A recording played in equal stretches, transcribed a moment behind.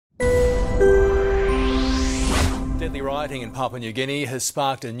Deadly rioting in Papua New Guinea has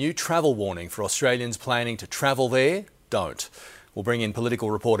sparked a new travel warning for Australians planning to travel there. Don't. We'll bring in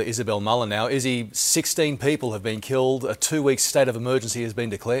political reporter Isabel Mullen now. Izzy, 16 people have been killed. A 2-week state of emergency has been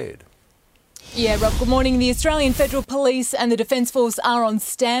declared. Yeah, Rob, good morning. The Australian Federal Police and the Defence Force are on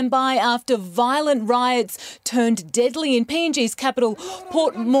standby after violent riots turned deadly in PNG's capital,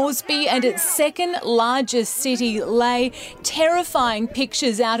 Port Moresby, and its second largest city, Lae. Terrifying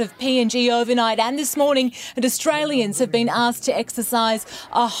pictures out of PNG overnight and this morning, and Australians have been asked to exercise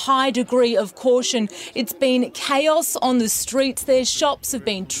a high degree of caution. It's been chaos on the streets there. Shops have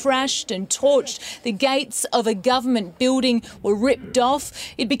been trashed and torched. The gates of a government building were ripped off.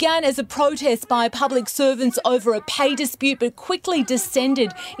 It began as a protest by public servants over a pay dispute, but quickly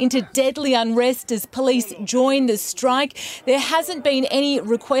descended into deadly unrest as police joined the strike. There hasn't been any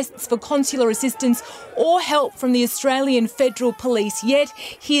requests for consular assistance or help from the Australian Federal Police yet.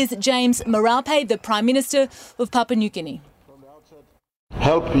 Here's James Marape, the Prime Minister of Papua New Guinea.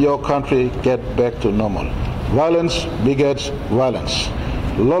 Help your country get back to normal. Violence begets violence.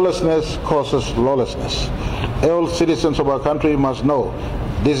 Lawlessness causes lawlessness. All citizens of our country must know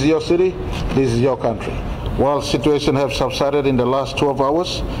this is your city, this is your country. While situation have subsided in the last 12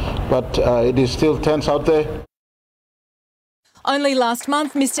 hours, but it is still tense out there. Only last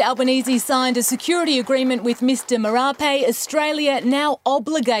month, Mr Albanese signed a security agreement with Mr Marape. Australia now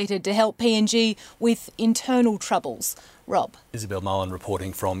obligated to help PNG with internal troubles. Rob. Isabel Mullen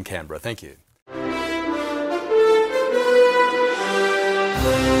reporting from Canberra. Thank you.